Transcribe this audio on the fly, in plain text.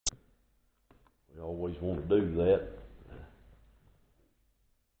always want to do that.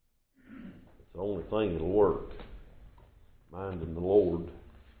 It's the only thing that'll work. Minding the Lord.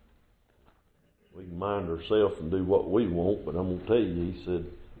 We can mind ourselves and do what we want, but I'm going to tell you, he said,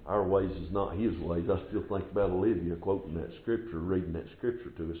 our ways is not his ways. I still think about Olivia quoting that scripture, reading that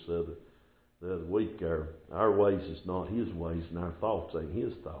scripture to us the other week. Our ways is not his ways, and our thoughts ain't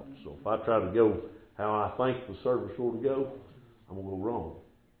his thoughts. So if I try to go how I think the service ought to go, I'm going to go wrong.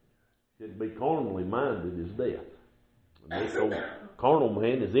 To be carnally minded is death. And this old carnal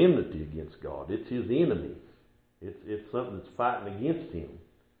man is enmity against God. It's his enemy. It's something that's fighting against him.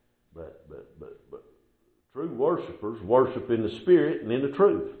 But true worshipers worship in the Spirit and in the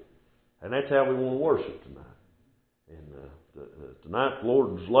truth. And that's how we want to worship tonight. And tonight the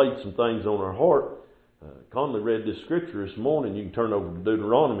Lord has laid some things on our heart. Conley read this scripture this morning. You can turn over to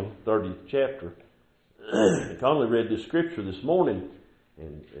Deuteronomy, 30th chapter. Conley read this scripture this morning.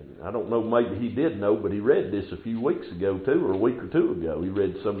 And I don't know, maybe he did know, but he read this a few weeks ago too, or a week or two ago. He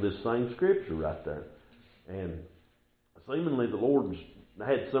read some of this same scripture right there. And seemingly the Lord's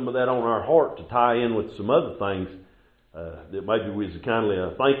had some of that on our heart to tie in with some other things that maybe we was kindly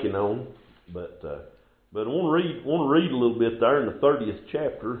thinking on. But I want to read a little bit there in the 30th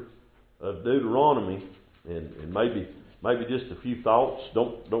chapter of Deuteronomy, and maybe just a few thoughts.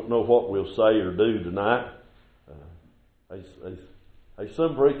 Don't know what we'll say or do tonight.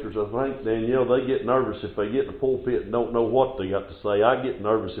 Some preachers, I think, Danielle, they get nervous if they get in the pulpit and don't know what they got to say. I get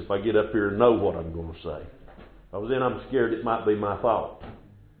nervous if I get up here and know what I'm going to say. Because then I'm scared it might be my thought.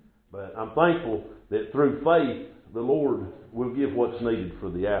 But I'm thankful that through faith, the Lord will give what's needed for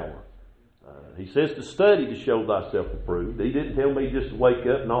the hour. He says to study to show thyself approved. He didn't tell me just to wake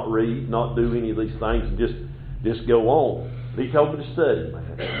up, not read, not do any of these things and just go on. He told me to study,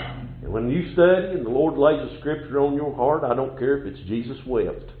 man. And when you study and the Lord lays a scripture on your heart, I don't care if it's Jesus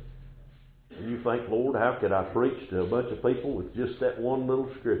wept. And you think, Lord, how could I preach to a bunch of people with just that one little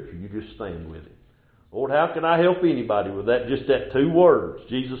scripture? You just stand with it. Lord, how can I help anybody with that? Just that two words,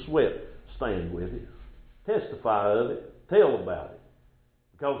 Jesus wept. Stand with it. Testify of it. Tell about it.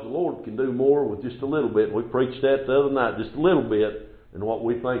 Because the Lord can do more with just a little bit. We preached that the other night, just a little bit than what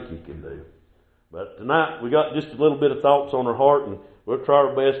we think He can do. But tonight we got just a little bit of thoughts on our heart, and we'll try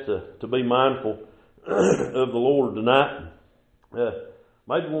our best to be mindful of the Lord tonight.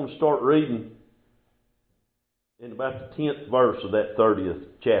 Maybe we want to start reading in about the 10th verse of that 30th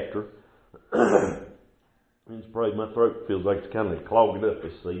chapter. I just pray, my throat feels like it's kind of clogged up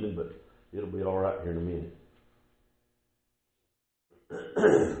this evening, but it'll be all right here in a minute.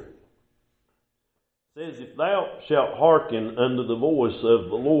 It says, if thou shalt hearken unto the voice of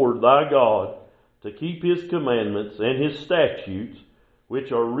the Lord thy God, to keep His commandments and His statutes,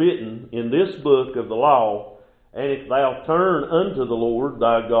 which are written in this book of the law, and if thou turn unto the Lord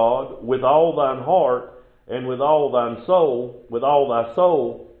thy God with all thine heart and with all thy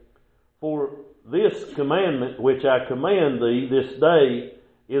soul, for this commandment which I command thee this day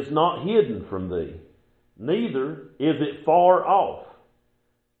is not hidden from thee, neither is it far off.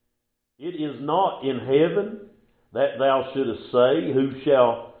 It is not in heaven, that thou shouldest say, who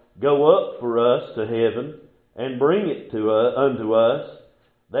shall go up for us to heaven and bring it unto us,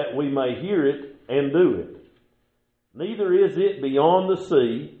 that we may hear it and do it. Neither is it beyond the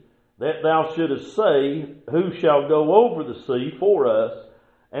sea, that thou shouldest say, who shall go over the sea for us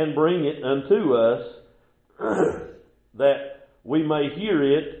and bring it unto us, that we may hear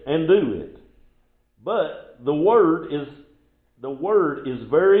it and do it. But the word is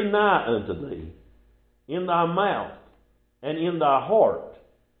very nigh unto thee, in thy mouth and in thy heart,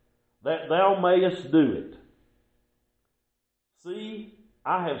 that thou mayest do it. See,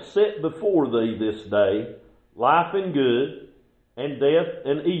 I have set before thee this day life and good, and death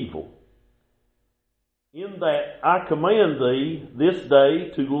and evil. In that I command thee this day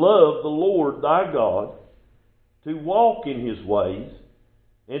to love the Lord thy God, to walk in His ways,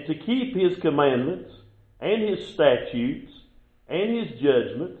 and to keep His commandments and His statutes and His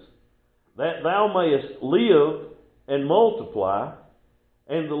judgments, that thou mayest live and multiply,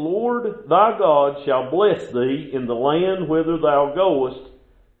 and the Lord thy God shall bless thee in the land whither thou goest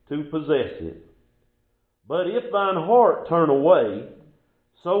to possess it. But if thine heart turn away,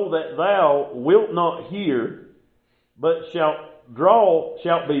 so that thou wilt not hear, but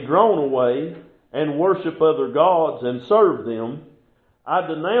shalt be drawn away, and worship other gods and serve them, I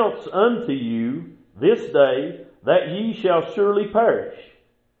denounce unto you this day that ye shall surely perish,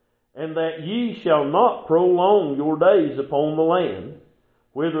 and that ye shall not prolong your days upon the land,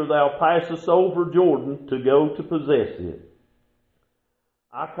 whither thou passest over Jordan to go to possess it.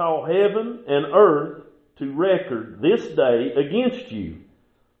 I call heaven and earth to record this day against you,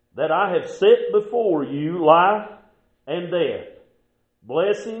 that I have set before you life and death,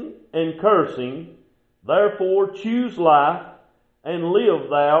 blessing and cursing. Therefore choose life, and live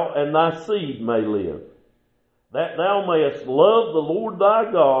thou, and thy seed may live, that thou mayest love the Lord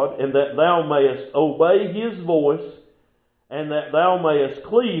thy God, and that thou mayest obey his voice, and that thou mayest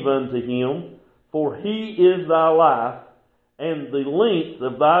cleave unto him, for he is thy life, and the length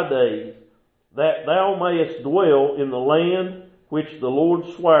of thy days, that thou mayest dwell in the land which the Lord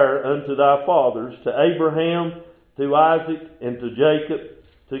sware unto thy fathers, to Abraham, to Isaac, and to Jacob,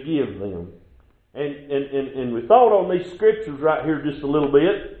 to give them. And we thought on these scriptures right here just a little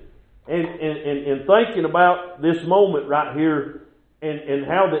bit, and thinking about this moment right here, and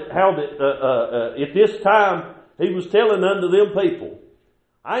how that at this time he was telling unto them people,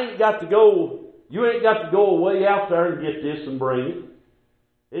 you ain't got to go away out there and get this and bring it.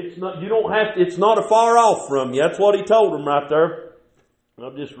 It's not afar off from you. That's what he told them right there.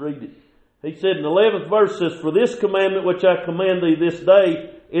 I'll just read it. He said in the 11th verse says, for this commandment which I command thee this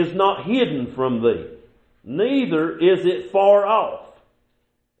day is not hidden from thee, neither is it far off.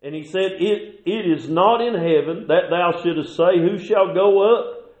 And he said, it is not in heaven, that thou shouldest say, who shall go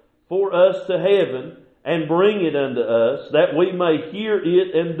up for us to heaven, and bring it unto us, that we may hear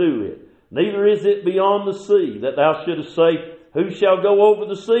it and do it. Neither is it beyond the sea, that thou shouldest say, who shall go over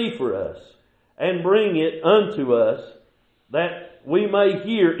the sea for us, and bring it unto us, that we may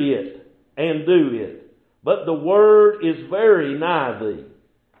hear it and do it. But the word is very nigh thee,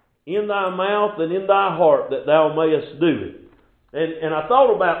 in thy mouth and in thy heart, that thou mayest do it. And I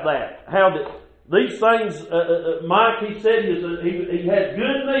thought about that, how that these things, Mike, he said he had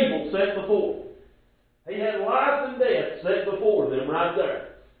good and evil set before. He had life and death set before them right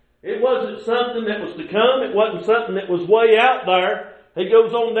there. It wasn't something that was to come. It wasn't something that was way out there. He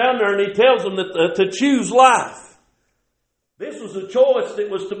goes on down there and he tells them that to choose life. This was a choice that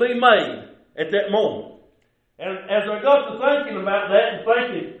was to be made at that moment. And as I got to thinking about that and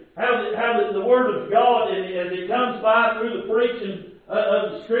thinking how the Word of God, as it comes by through the preaching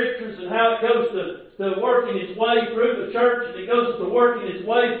of the Scriptures, and how it goes to working its way through the church, and it goes to working its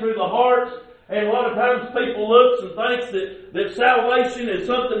way through the hearts. And a lot of times people looks and thinks that salvation is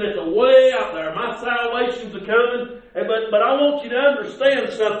something that's way out there. My salvation's a coming. But I want you to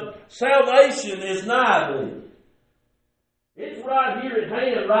understand something. Salvation is nigh thee. It's right here at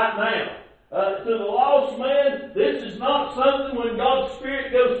hand right now. To the lost man, this is not something when God's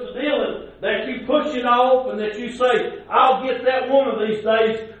Spirit goes to dealing that you push it off and that you say, I'll get that one of these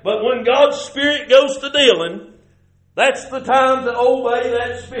days. But when God's Spirit goes to dealing, that's the time to obey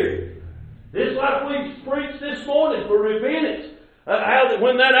that Spirit. Just like we preached this morning for repentance. How that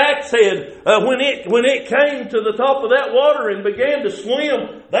when that axe head, when it came to the top of that water and began to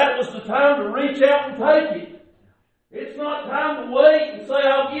swim, that was the time to reach out and take it. It's not time to wait and say,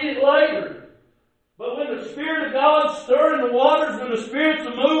 I'll get it later. But when the Spirit of God's stirring the waters, when the Spirit's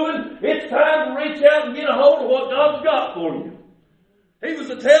moving, it's time to reach out and get a hold of what God's got for you. He was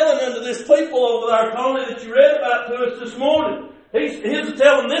telling unto this people over there, Connie, that you read about to us this morning. He's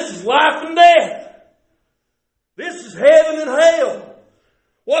telling them this is life and death. This is heaven and hell.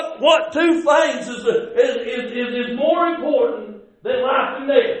 What two things is more important than life and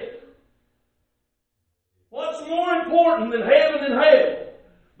death? What's more important than heaven and hell?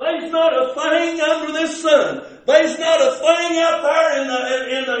 There's not a thing under this sun. There's not a thing out there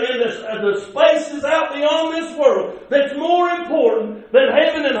in the spaces out beyond this world that's more important than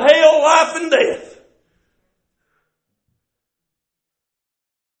heaven and hell, life and death.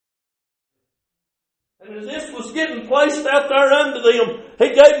 And as this was getting placed out there unto them, he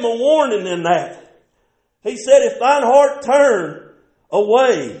gave them a warning in that. He said, if thine heart turn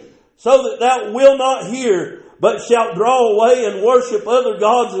away, so that thou wilt not hear, but shalt draw away and worship other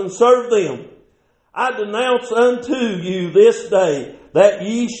gods and serve them, I denounce unto you this day that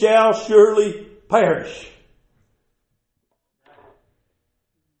ye shall surely perish.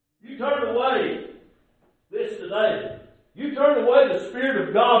 You turn away this today. You turn away the Spirit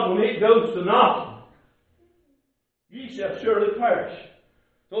of God when it goes to knocking. Ye shall surely perish.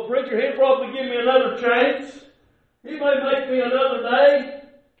 So preacher, he'll probably give me another chance. He may make me another day.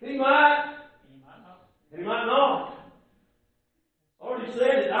 He might. He might not. I already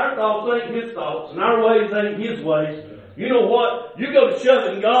said it. Our thoughts ain't his thoughts, and our ways ain't his ways. You know what? You go to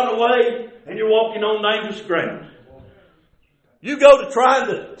shoving God away, and you're walking on dangerous ground. You go to trying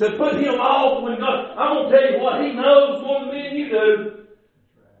to put him off when God... I'm going to tell you what, he knows more than me and you do.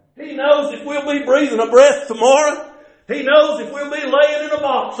 He knows if we'll be breathing a breath tomorrow. He knows if we'll be laying in a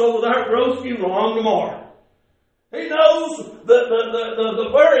box over there at Rose Funeral Home tomorrow. He knows the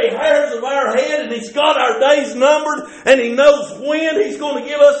very hairs of our head, and He's got our days numbered, and He knows when He's going to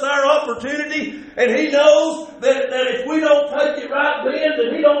give us our opportunity, and He knows that if we don't take it right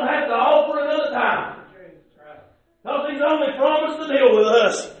then He don't have to offer another time. Because He's only promised to deal with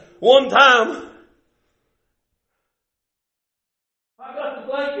us one time. I got to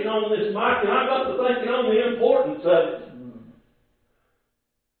thinking on this, Mike, and I got to thinking on the importance of it.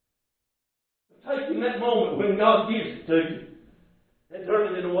 Taking that moment when God gives it to you and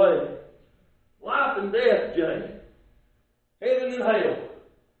turning it away. Life and death, Jay. Heaven and hell.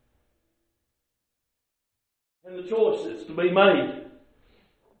 And the choice that's to be made.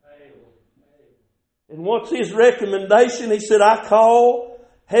 And what's His recommendation? He said, I call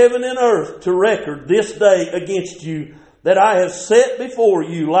heaven and earth to record this day against you, that I have set before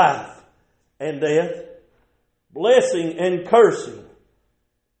you life and death, blessing and cursing.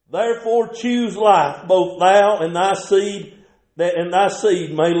 Therefore choose life, both thou and thy seed, and thy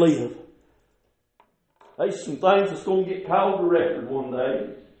seed may live. There's some things that's going to get called to record one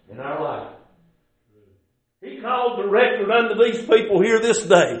day in our life. He called the record unto these people here this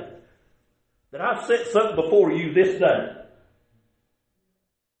day, that I've set something before you this day.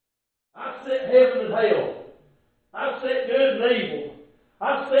 I've set heaven and hell. I've set good and evil.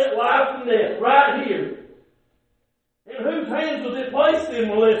 I've set life and death right here. In whose hands was it placed in,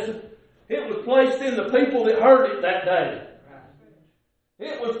 Melissa? It was placed in the people that heard it that day.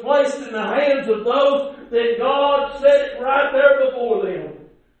 It was placed in the hands of those that God set it right there before them.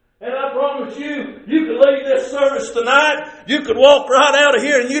 And I promise you, you could leave this service tonight, you could walk right out of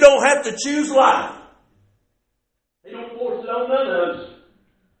here and you don't have to choose life. He don't force it on none of us.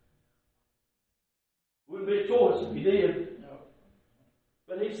 Wouldn't be a choice if He did.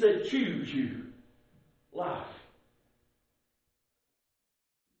 But He said, choose you life.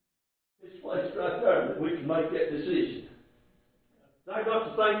 Place right there that we can make that decision. I got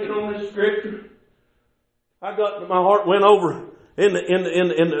to thinking on this scripture. My heart went over in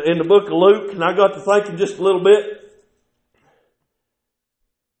the book of Luke, and I got to thinking just a little bit.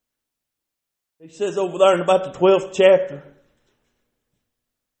 He says over there in about the 12th chapter,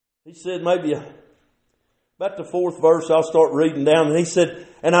 he said maybe about the 4th verse, I'll start reading down, and he said,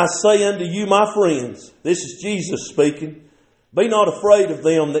 and I say unto you, my friends, this is Jesus speaking, be not afraid of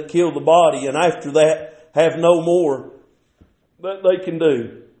them that kill the body, and after that have no more that they can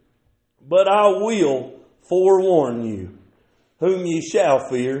do. But I will forewarn you, whom ye shall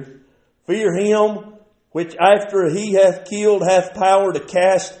fear. Fear him which after he hath killed hath power to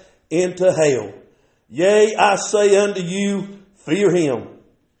cast into hell. Yea, I say unto you, fear him.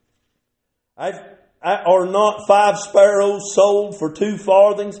 Are not 5 sparrows sold for 2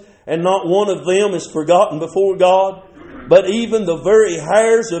 farthings, and not one of them is forgotten before God? But even the very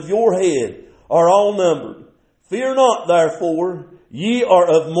hairs of your head are all numbered. Fear not, therefore, ye are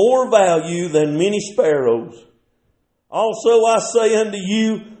of more value than many sparrows. Also I say unto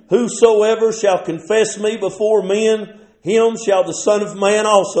you, whosoever shall confess me before men, him shall the Son of Man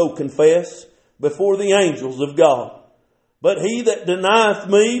also confess before the angels of God. But he that denieth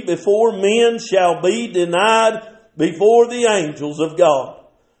me before men shall be denied before the angels of God.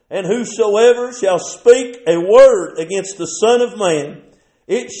 And whosoever shall speak a word against the Son of Man,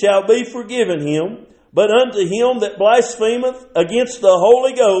 it shall be forgiven him. But unto him that blasphemeth against the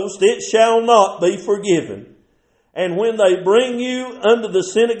Holy Ghost, it shall not be forgiven. And when they bring you unto the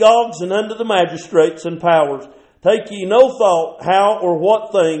synagogues and unto the magistrates and powers, take ye no thought how or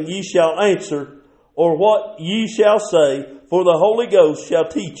what thing ye shall answer, or what ye shall say, for the Holy Ghost shall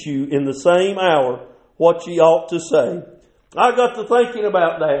teach you in the same hour what ye ought to say. I got to thinking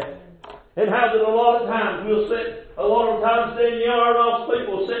about that, and how that a lot of times then yard-off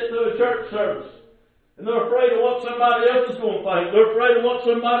people sit through a church service, and they're afraid of what somebody else is going to think. They're afraid of what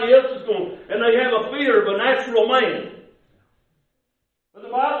somebody else is going to, and they have a fear of a natural man. But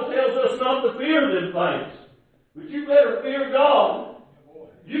the Bible tells us not to fear them things. But you better fear God.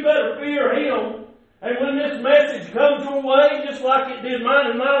 You better fear Him. And when this message comes your way, just like it did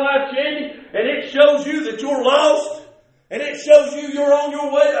mine in my life, Sandy, and it shows you that you're lost, and it shows you you're on your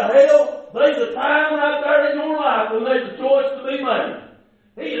way to hell, there's a time right there in your life when there's a choice to be made.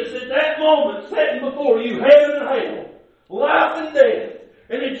 He is at that moment setting before you heaven and hell, life and death.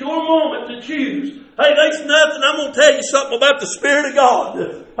 And it's your moment to choose. Hey, there's nothing. I'm going to tell you something about the Spirit of God.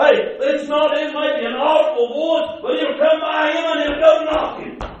 Hey, it's not in maybe an audible voice, but it'll come by Him and it'll go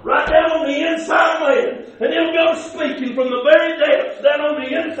knocking right down on the inside man. And it'll go speaking from the very depths down on the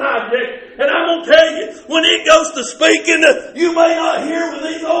inside, Jack. And I'm going to tell you, when it goes to speaking, you may not hear with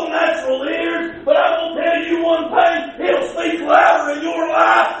these old natural ears, but I'm going to tell you one thing, it'll speak louder in your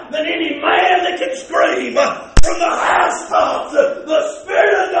life than any man that can scream from the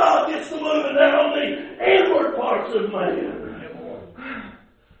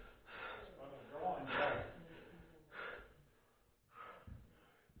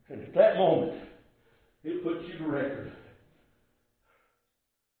At that moment, it puts you to record.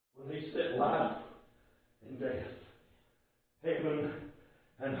 When He set life and death, heaven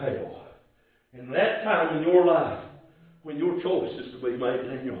and hell. And that time in your life, when your choice is to be made,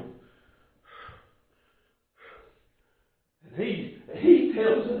 Daniel, and He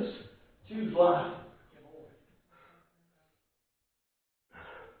tells us, choose life.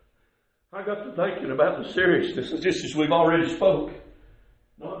 I got to thinking about the seriousness, just as we've already spoke,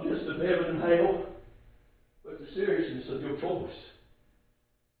 not just of heaven and hell, but the seriousness of your choice.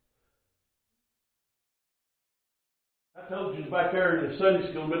 I told you back there in the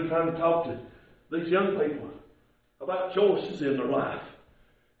Sunday school, I've been trying to talk to these young people about choices in their life.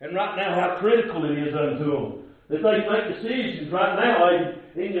 And right now, how critical it is unto them. That they make decisions right now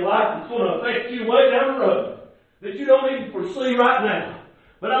in your life that's going to affect you way down the road. That you don't even foresee right now.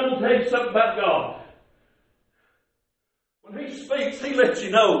 But I'm going to tell you something about God. When He speaks, He lets you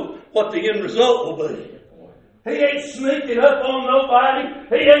know what the end result will be. He ain't sneaking up on nobody.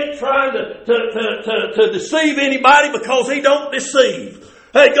 He ain't trying to deceive anybody because He don't deceive.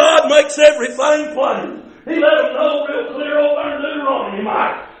 Hey, God makes everything plain. He let them know real clear over in Deuteronomy,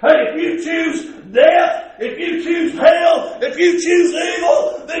 Mike. Hey, if you choose death, if you choose hell, if you choose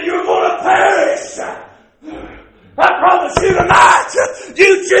evil, then you're going to perish. I promise you tonight,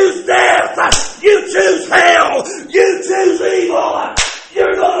 you choose death, you choose hell, you choose evil,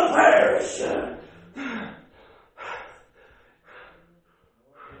 you're going to perish.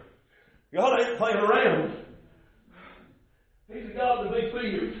 God ain't playing around. He's a God to be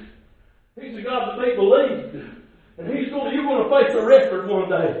feared. He's a God to be believed. And you're going to face a record one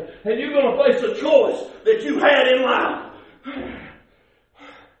day. And you're going to face a choice that you had in life.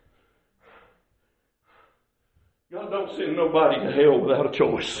 God don't send nobody to hell without a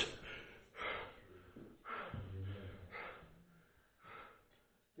choice.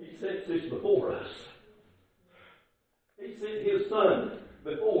 He sets this before us. He sent His Son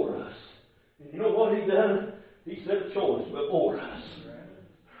before us. And you know what He done? He set a choice before us.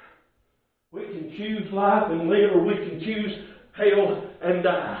 We can choose life and live, or we can choose hell and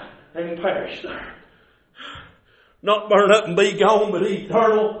die and perish there. Not burn up and be gone, but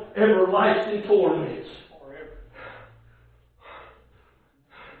eternal, everlasting torments.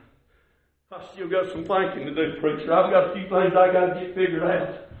 I still got some thinking to do, preacher. I've got a few things I got to get figured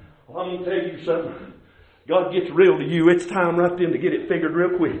out. Well, I'm going to tell you something. God gets real to you. It's time right then to get it figured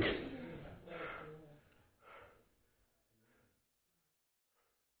real quick.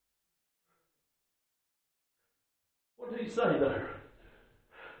 What did He say there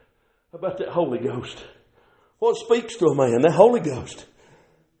about that Holy Ghost? What speaks to a man? That Holy Ghost.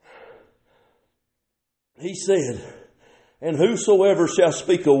 He said, and whosoever shall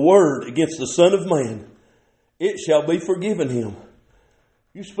speak a word against the Son of Man, it shall be forgiven him.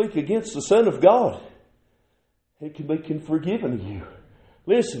 You speak against the Son of God, it can be forgiven to you.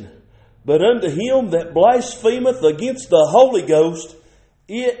 Listen, but unto him that blasphemeth against the Holy Ghost,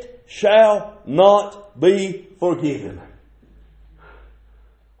 it shall not be forgiven.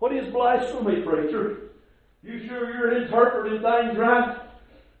 What is blasphemy, preacher? You sure you're interpreting things right?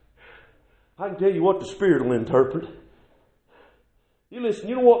 I can tell you what the Spirit will interpret. You listen,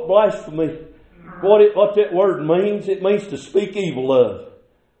 you know what blasphemy, what that word means? It means to speak evil of.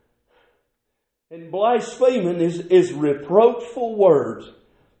 And blaspheming is reproachful words.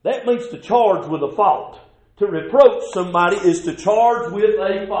 That means to charge with a fault. To reproach somebody is to charge with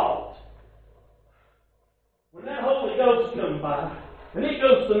a fault. When that Holy Ghost comes by, and it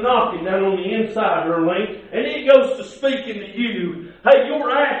goes to knocking down on the inside of her link, and it goes to speaking to you, hey, your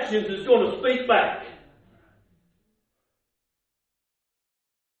actions is going to speak back.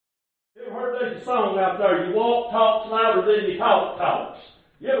 You ever heard there's a song out there, you walk talks louder than you talk talks.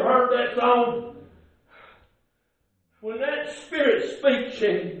 You ever heard that song? When that Spirit speaks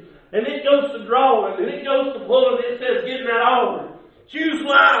and it goes to drawing, and it goes to pulling, it says getting that over. Choose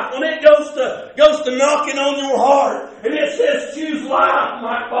life. When it goes to knocking on your heart, and it says choose life,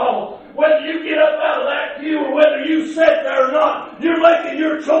 my Paul. Whether you get up out of that pew or whether you sit there or not, you're making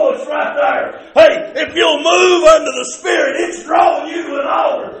your choice right there. Hey, if you'll move under the Spirit, it's drawing you to an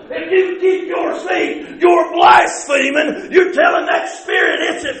altar. If you keep your seat, you're blaspheming. You're telling that Spirit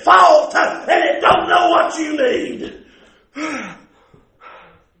it's at fault and it don't know what you need.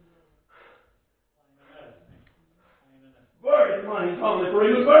 Very plain, Tommy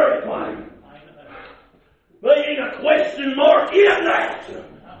Freeman, very plain. There ain't a question mark in that.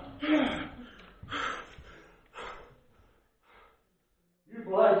 You're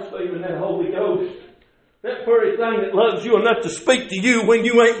blaspheming that Holy Ghost. That very thing that loves you enough to speak to you when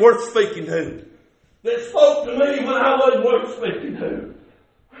you ain't worth speaking to. That spoke to me when I wasn't worth speaking to.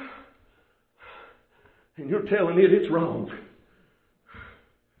 and you're telling it it's wrong.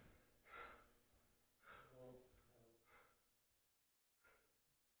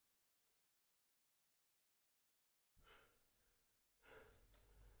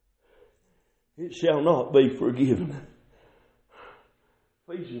 It shall not be forgiven.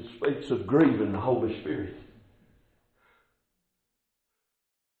 Ephesians speaks of grieving the Holy Spirit.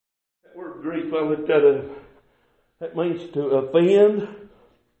 That word Greek, I looked at it, that means to offend,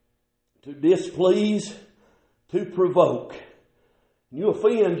 to displease, to provoke. When you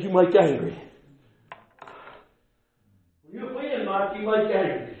offend, you make angry. When you offend, Mike, you make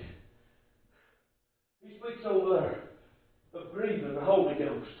angry. He speaks over there of grieving the Holy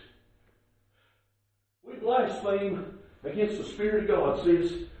Ghost. We blaspheme against the Spirit of God.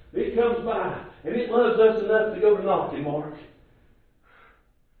 See, it comes by, and it loves us enough to go to knocking, Mark.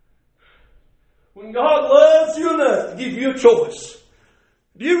 When God loves you enough to give you a choice,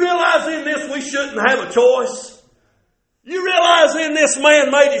 do you realize in this we shouldn't have a choice? You realize in this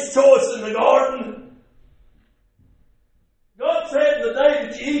man made his choice in the garden? God said, the day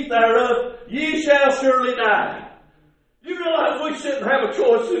that you eat thereof, ye shall surely die. You realize we shouldn't have a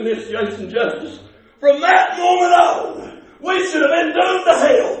choice in this, Jason Justice? From that moment on, we should have been doomed to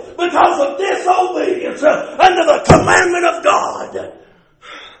hell because of disobedience under the commandment of God.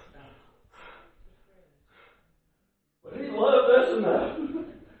 But He loved us enough.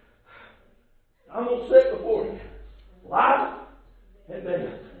 I'm going to set before you life and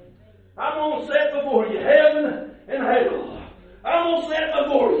death. I'm going to set before you heaven and hell. I'm going to set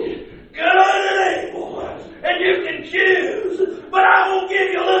before you good and evil. And you can choose. But I will give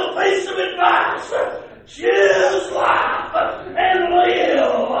you a little piece of advice. Choose life and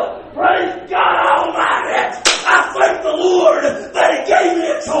live. Praise God Almighty. I thank the Lord that He gave me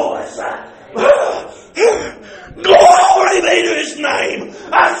a choice. Glory be to His name.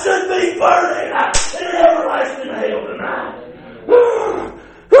 I should be burning in everlasting hell tonight.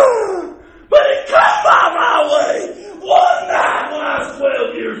 But it come by my way one night when I was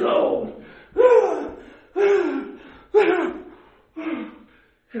 12 years old.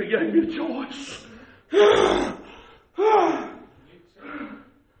 And He gave me a choice.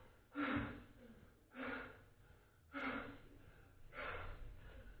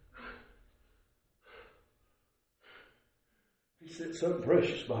 He said something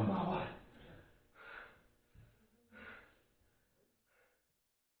precious by my wife.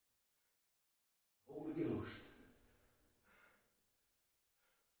 Holy Ghost.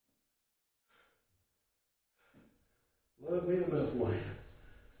 Love me enough, man,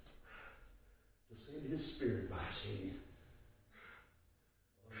 to send His Spirit by His hand.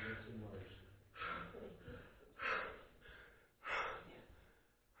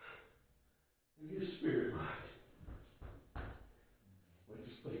 His Spirit, Mike. When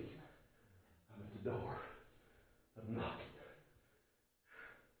you speak, I'm at the door. I'm knocking.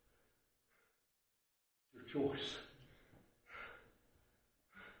 It's your choice.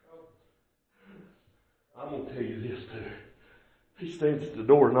 I'm going to tell you this too. He stands at the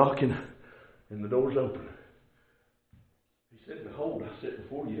door knocking, and the door's open. He said, behold, I sit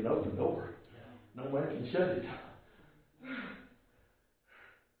before you an open door. No man can shut it.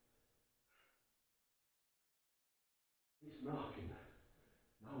 He's knocking.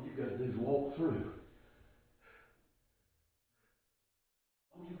 All you got to do is walk through.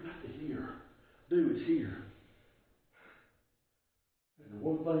 All you got to do is hear. And the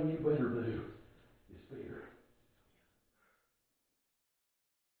one thing you better do is fear.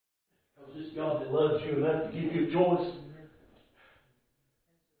 Because this God that loves you enough to give you a choice,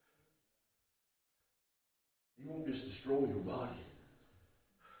 He won't just destroy your body.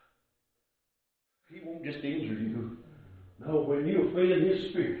 He won't just injure you. No, when you offend His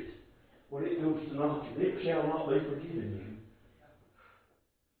Spirit, when it goes to knocking, it shall not be forgiven you.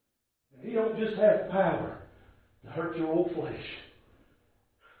 And He don't just have power to hurt your old flesh.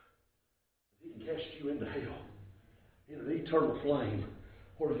 He can cast you into hell, in an eternal flame,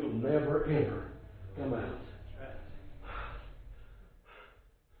 where you'll never, ever come out.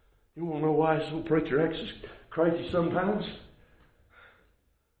 You want to know why some preacher acts crazy sometimes?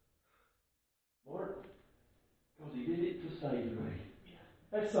 Mark, because he did it to save me.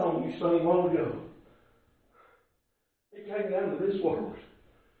 That song you sang a while ago, it came down to this world.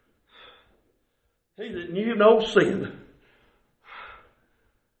 He that knew no sin,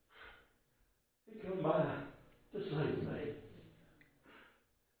 He come by to save me.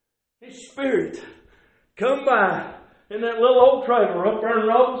 His Spirit come by in that little old trailer up there in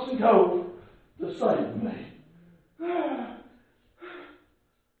Robinson Cove to save me.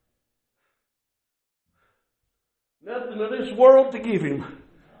 Nothing of this world to give Him.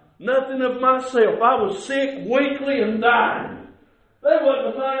 Nothing of myself. I was sick, weakly, and dying. There wasn't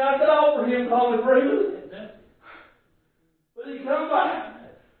a thing I could offer him calling freely. But he come by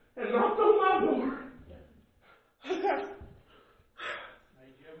and knocked on my door.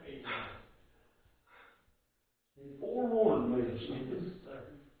 He forewarned me of something.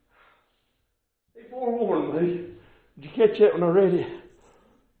 He forewarned me. Did you catch that when I read it?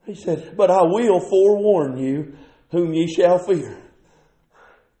 He said, but I will forewarn you whom ye shall fear.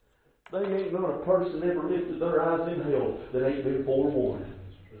 They ain't not a person ever lifted their eyes in hell that ain't been forewarned.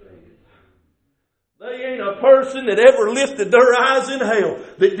 They ain't a person that ever lifted their eyes in hell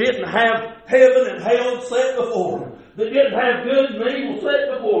that didn't have heaven and hell set before them. That didn't have good and evil set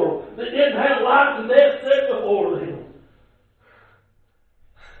before them. That didn't have life and death set before them.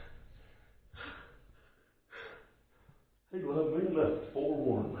 He loved me enough to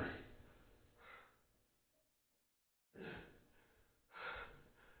forewarn me.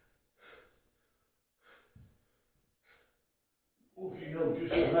 Oh, you know,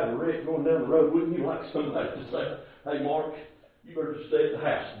 just going to have a wreck going down the road, wouldn't you like somebody to say, hey, Mark, you better just stay at the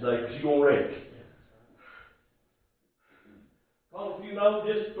house today because you're going to wreck. Well, if you know,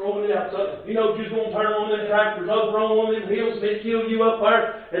 just throwing it out. So, you know, just going to turn on them tractors over on one of them hills and it kill you up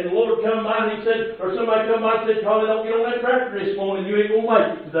there. And the Lord come by and he said, or somebody come by and said, Carly, don't get on that tractor this morning. You ain't going to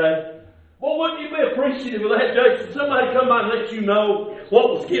make it today. Well, wouldn't you be appreciative of that, Jason? Somebody come by and let you know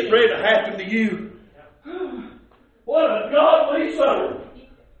what was getting ready to happen to you. What a God we serve.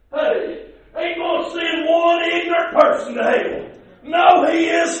 Hey, ain't going to send one ignorant person to hell. No, he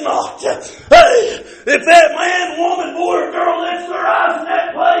is not. Hey, if that man, woman, boy, or girl lifts their eyes in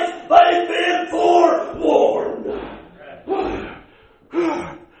that place, they've been forewarned.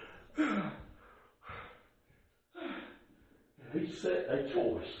 He set a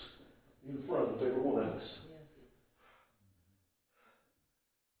choice in front of every one of us.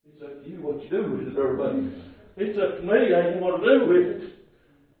 It's up to you what you do with it, everybody. It's up to me, I ain't what to do with it,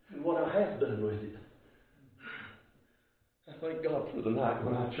 and what I have done with it. I thank God for the night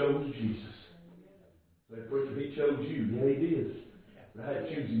when I chose Jesus. That preacher, he chose you. Yeah, he did. But I had to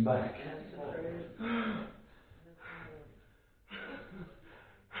choose him back.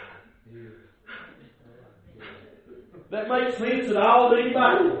 That makes sense at all to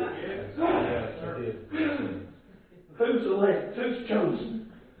anybody? Who's elect? Who's chosen?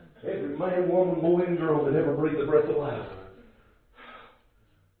 Every man, woman, boy, and girl that ever breathed the breath of life.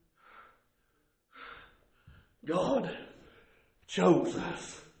 God chose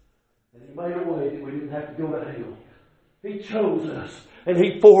us. And he made a way that we didn't have to go to hell. He chose us. And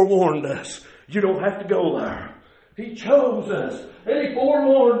he forewarned us. You don't have to go there. He chose us. And he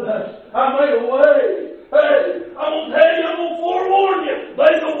forewarned us. I made a way. Hey, I'm going to tell you, I'm going to forewarn you.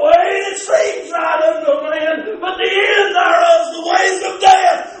 There's a way that seems right unto a man, but the end thereof is the ways of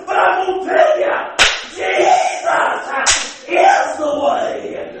death. But I'm going to tell you, Jesus is the way.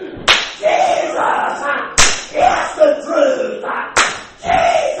 Jesus is the truth.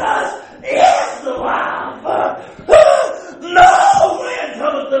 Jesus is the life. No man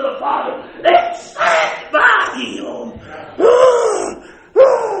cometh to the Father except by him.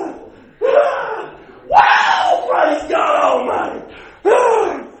 Wow! Praise God Almighty!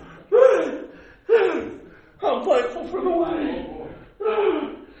 I'm thankful for the way.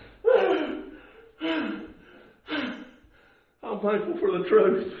 I'm thankful for the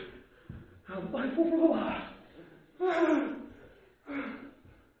truth. I'm thankful for the life.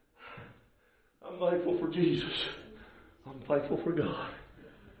 I'm thankful for Jesus. I'm thankful for God.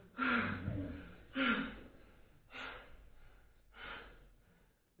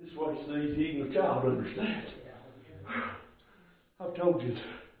 This is what even a child understands. I've told you,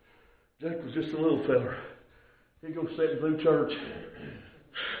 Jack was just a little feller. He goes sitting through church,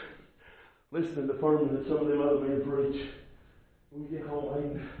 listening to Furman and some of them other men preach. We get home,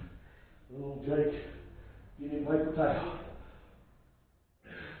 ain't little Jake, get him a paper towel.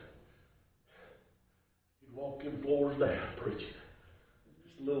 He'd walk them floors down preaching.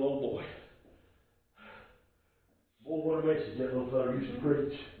 Just a little old boy. Boy, what a message that little fella used to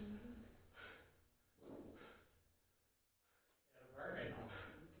preach.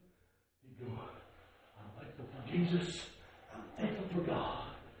 He'd go, I'm thankful for Jesus. I'm thankful for God.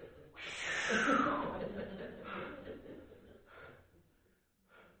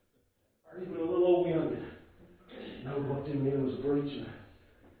 Or even a little old youngin. Know what them men was preaching.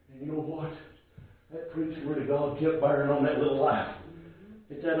 And you know what? That preaching word of God kept bearing on that little life.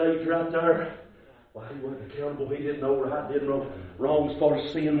 At that age right there, well, he wasn't accountable. He didn't know right, didn't know wrong as far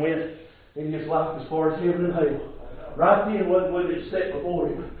as sin went in his life as far as heaven and hell. Right then wasn't what it set before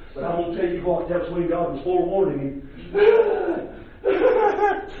him. But I'm going to tell you what, that was when God was forewarning him.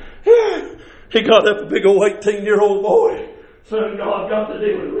 He got up, a big old 18-year-old boy. Son, God got to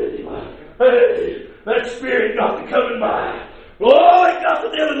dealing with him. Hey, that spirit got to coming by. Oh, he got to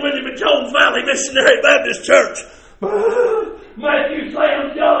dealing with him at Jones Valley Missionary Baptist Church. Matthew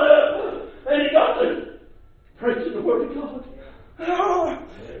Sam got up, and he got to preaching the Word of God.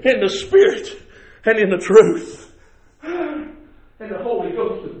 In the Spirit and in the truth. And the Holy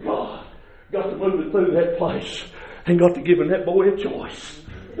Ghost of God got to move it through that place and got to giving that boy a choice.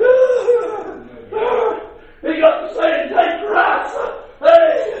 He got to say, take Christ.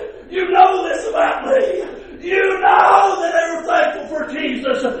 Hey, you know this about me. You know that they were thankful for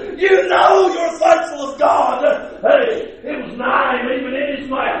Jesus. You know you're thankful of God. Hey, it was nigh even in his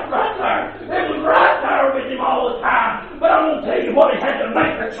mouth right there. It was right there with him all the time. But I'm going to tell you what, he had to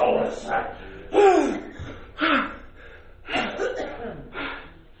make a choice.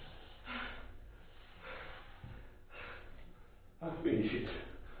 I'll finish it.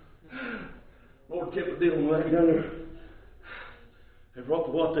 Lord kept dealing with that gunner. And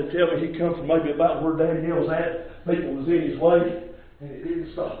for what they tell me, he come from maybe about where Daniel's at. People was in his way, and it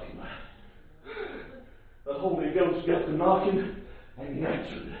didn't stop him. The Holy Ghost got to knocking, and he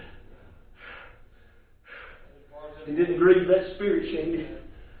answered. He didn't grieve that spirit, Shandy.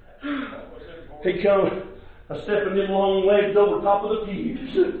 He come a stepping them long legs over top of the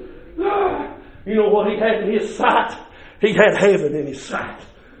pews. You know what he had in his sight? He had heaven in his sight.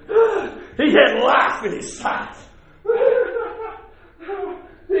 He had life in his sight.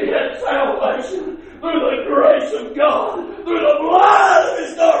 He had salvation through the grace of God, through the blood of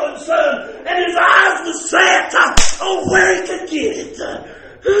his darling Son, and his eyes were set on where he could get it.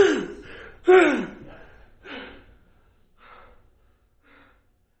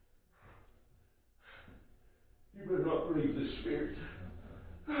 You better not grieve this spirit.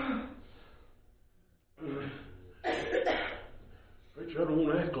 Preacher, I don't want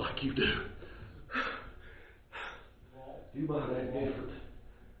to act like you do. You might act different,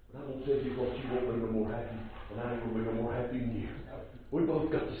 but I'm going to tell you what, you won't be no more happy, and I ain't going to be no more happy than you. We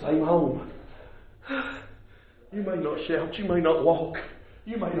both got the same home. You may not shout, you may not walk,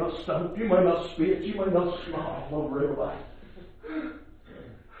 you may not stomp, you may not spit, you may not snarl over everybody.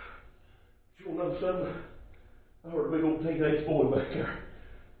 You want to know something? I heard a big old teenage boy back there.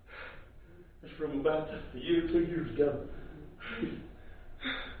 It's from about a year, 2 years ago.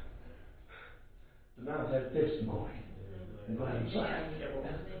 Tonight I have testimony. And glad I'm sorry.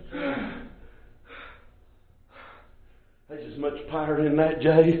 There's as much power in that,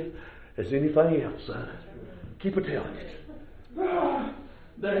 Jay, as anything else, son. Keep a telling it.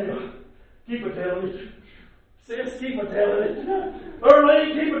 Daniel, keep a telling it. Sis, keep a telling it.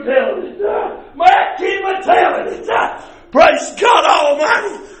 Early, keep a telling it. Matt, keep a telling it. Praise God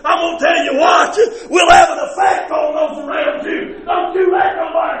Almighty. I'm going to tell you what, we'll have an effect on those around you. Don't you let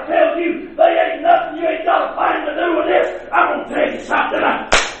nobody tell you they ain't nothing, you ain't got a thing to do with this. I'm going to tell you something.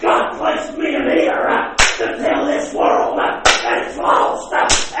 God placed me in here to tell this world that it's lost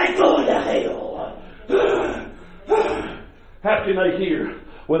and going to hell. How can they hear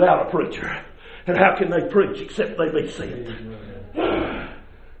without a preacher? And how can they preach except they be sent?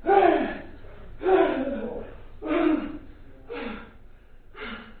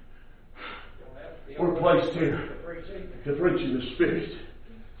 We're placed here to preach in the Spirit,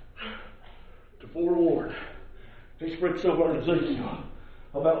 to forewarn. He speaks over Ezekiel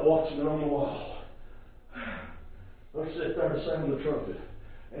about watching it on the wall. They'll sit there to sound the trumpet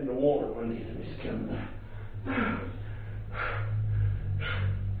and to warn when the enemy's coming.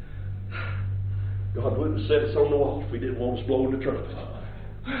 God wouldn't have set us on the wall if He didn't want us blowing the trumpet.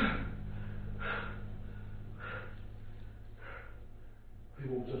 He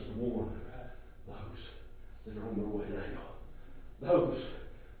wants us to warn those that are on their way down. Those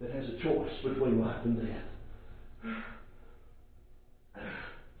that has a choice between life and death.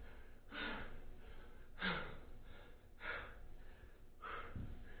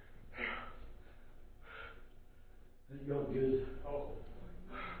 Ain't God good? Oh.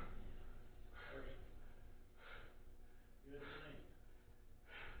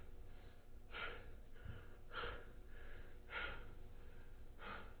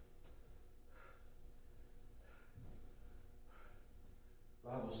 The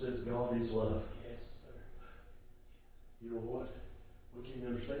Bible says God is love. Yes, sir. You know what? We can't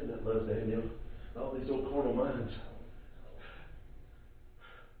understand that love, Daniel. All these old carnal minds.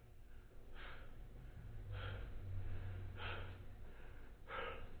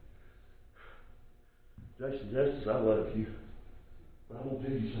 Jason Justice, I love you. But I'm going to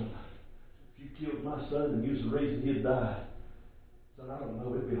tell you something. If you killed my son and you was the reason he'd died, son, I don't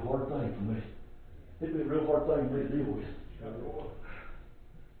know, it'd be a hard thing for me. It'd be a real hard thing for me to deal with.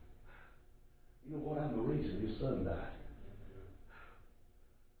 You know what? I'm the reason his son died.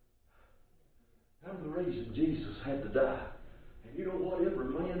 I'm the reason Jesus had to die. And you know what? Every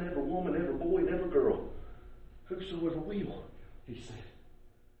man, every woman, every boy, and every girl, whosoever will, he said.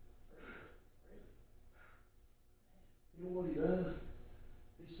 You know what he done?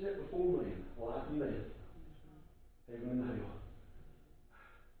 He set before me life and death, heaven and hell.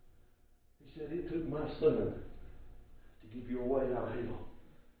 He said, it took my son to give you a way out of hell.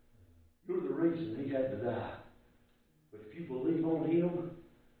 You're the reason he had to die. But if you believe on him,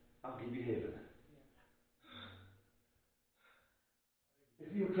 I'll give you heaven.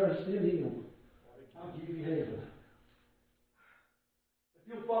 If you'll trust in him, I'll give you heaven. If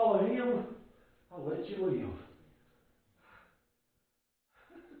you'll follow him, I'll let you live.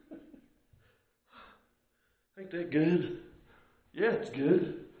 Ain't that good? Yeah, it's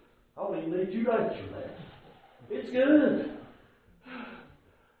good. I don't even need you to answer that. It's good.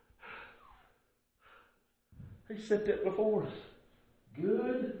 He set that before us.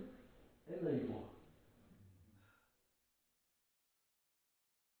 Good and evil.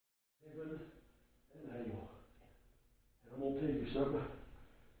 Heaven and hell. And I'm going to tell you something.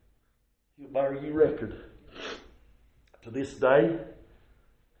 He'll bear you record to this day,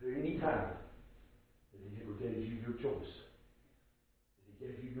 to any time, that he ever gave you your choice. That he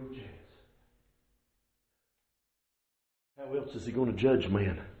gave you your chance. How else is he going to judge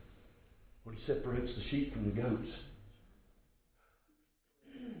man when he separates the sheep from the goats?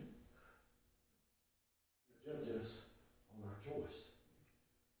 He'll judge us on our choice.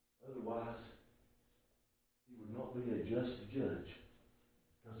 Otherwise, he would not be a just judge.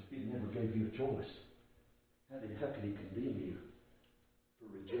 Because if he never gave you a choice, how could he condemn you for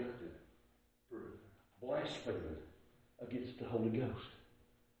rejecting, for blaspheming against the Holy Ghost?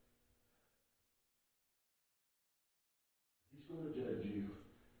 He's going to judge you.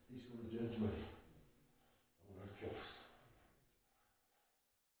 He's going to judge me on our choice.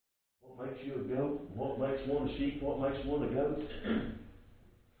 What makes you a goat? What makes one a sheep? What makes one a goat?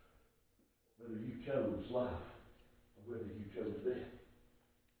 Whether you chose life or whether you chose death.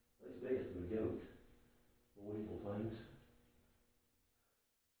 There's death in the goat. More evil things.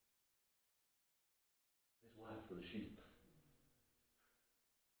 There's life for the sheep.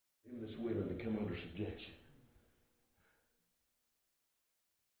 Him that's willing to come under subjection.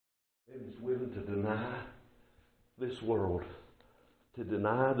 Him that's willing to deny this world, to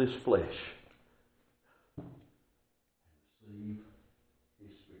deny this flesh, and receive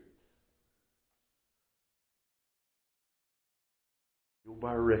His Spirit. You'll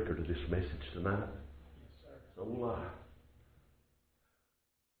bear a record of this message tonight. Yes, sir. So will I.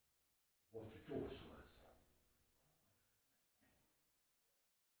 What your choice was.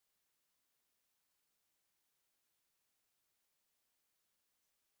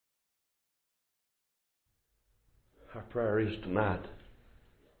 Our prayer is tonight,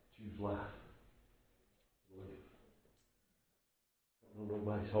 choose life. Live. I don't know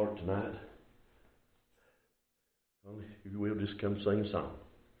nobody's heart tonight. If you will, just come sing a song.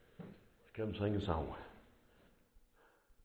 Come sing a song.